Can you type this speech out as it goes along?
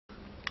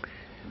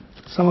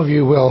Some of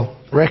you will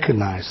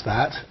recognize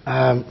that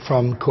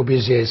from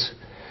Corbusier's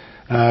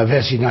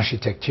Version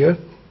d'Architecture.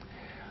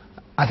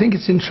 I think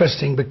it's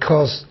interesting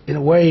because, in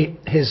a way,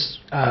 his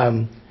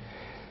kind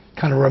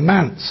of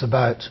romance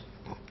about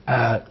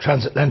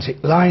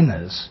transatlantic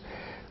liners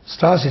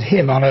started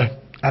him on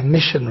a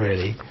mission,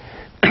 really,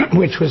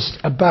 which was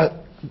about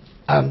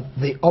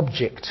the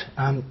object.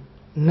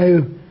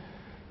 No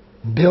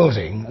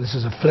building, this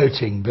is a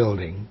floating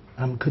building,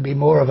 could be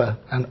more of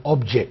an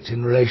object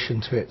in relation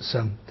to its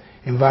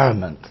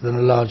environment than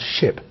a large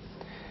ship.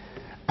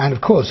 And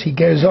of course he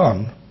goes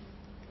on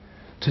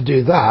to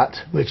do that,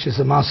 which is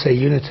the Marseille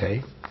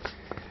Unité,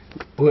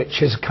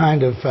 which is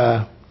kind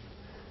of,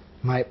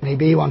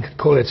 maybe one could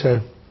call it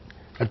a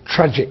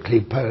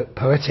tragically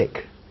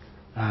poetic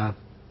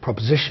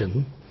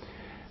proposition,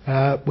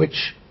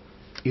 which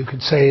you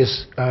could say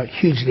is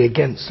hugely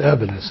against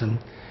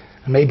urbanism.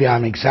 And maybe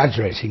I'm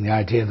exaggerating the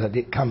idea that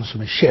it comes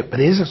from a ship,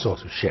 but it is a sort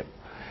of ship,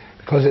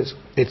 because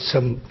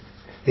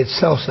it's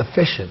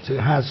self-sufficient.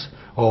 It has,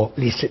 or at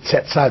least it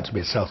sets out to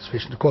be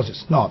self-sufficient. Of course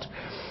it's not.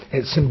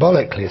 It's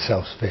symbolically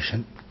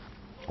self-sufficient,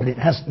 but it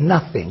has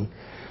nothing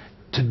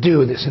to do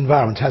with its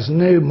environment. It has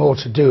no more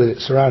to do with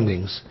its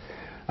surroundings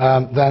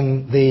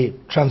than the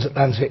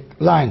transatlantic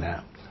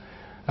liner.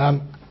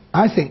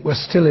 I think we're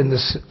still in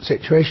this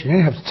situation. You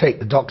only have to take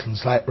the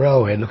Docklands Light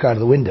Railway and look out of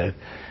the window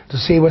to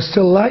see we're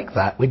still like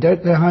that. We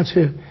don't know how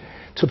to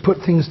put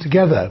things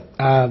together.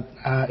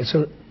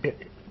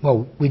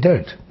 Well, we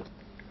don't.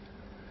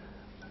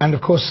 And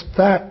of course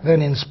that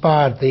then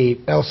inspired the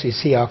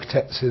LCC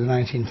architects in the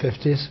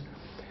 1950s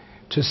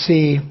to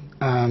see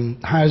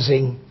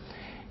housing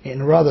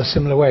in a rather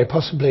similar way,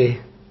 possibly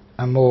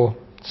a more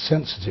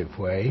sensitive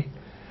way.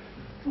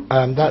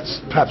 That's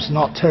perhaps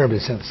not terribly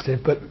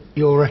sensitive, but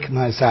you'll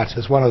recognise that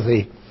as one of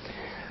the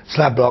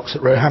slab blocks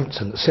at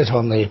Roehampton that sit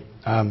on the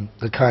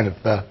kind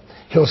of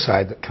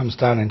hillside that comes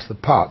down into the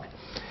park.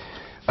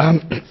 I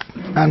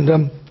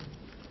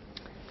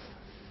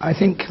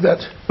think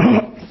that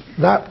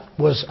that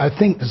was,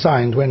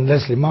 designed when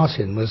Leslie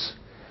Martin was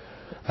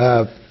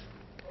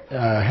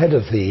head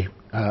of the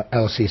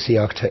LCC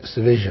Architects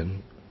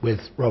Division with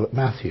Robert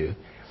Matthew.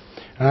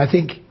 And I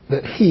think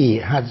that he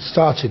had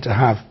started to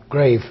have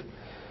grave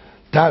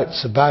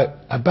doubts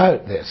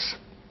about this.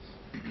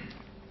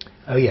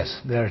 Oh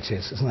yes, there it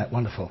is. Isn't that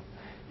wonderful?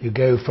 You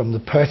go from the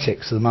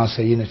poetics of the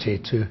Marseille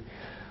Unité to,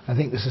 I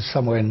think this is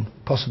somewhere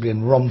possibly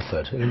in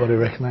Romford. Anybody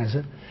recognise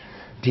it?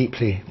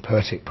 Deeply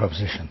poetic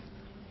proposition.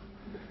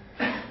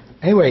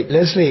 Anyway,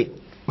 Leslie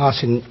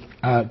Martin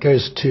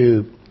goes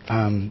to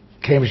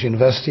Cambridge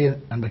University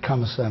and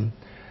becomes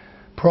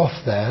prof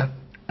there,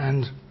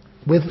 and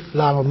with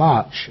Lionel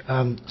March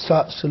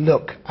starts to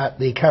look at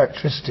the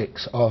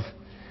characteristics of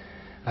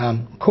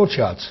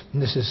courtyards.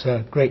 And this is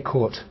Great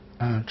Court,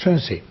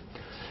 Trinity.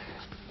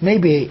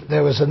 Maybe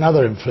there was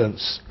another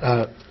influence,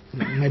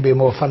 maybe a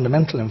more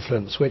fundamental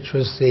influence, which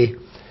was the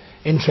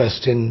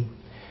interest in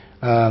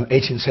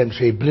 18th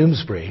century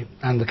Bloomsbury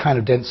and the kind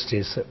of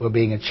densities that were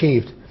being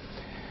achieved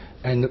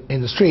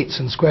in the streets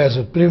and squares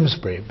of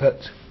Bloomsbury. But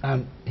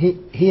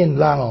he and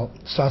Lionel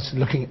started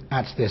looking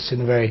at this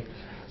in a very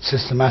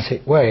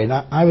systematic way. And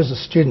I was a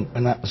student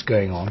when that was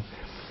going on,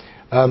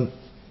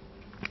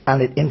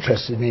 and it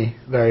interested me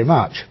very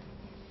much.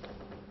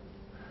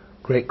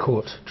 Great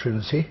Court,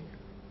 Trinity.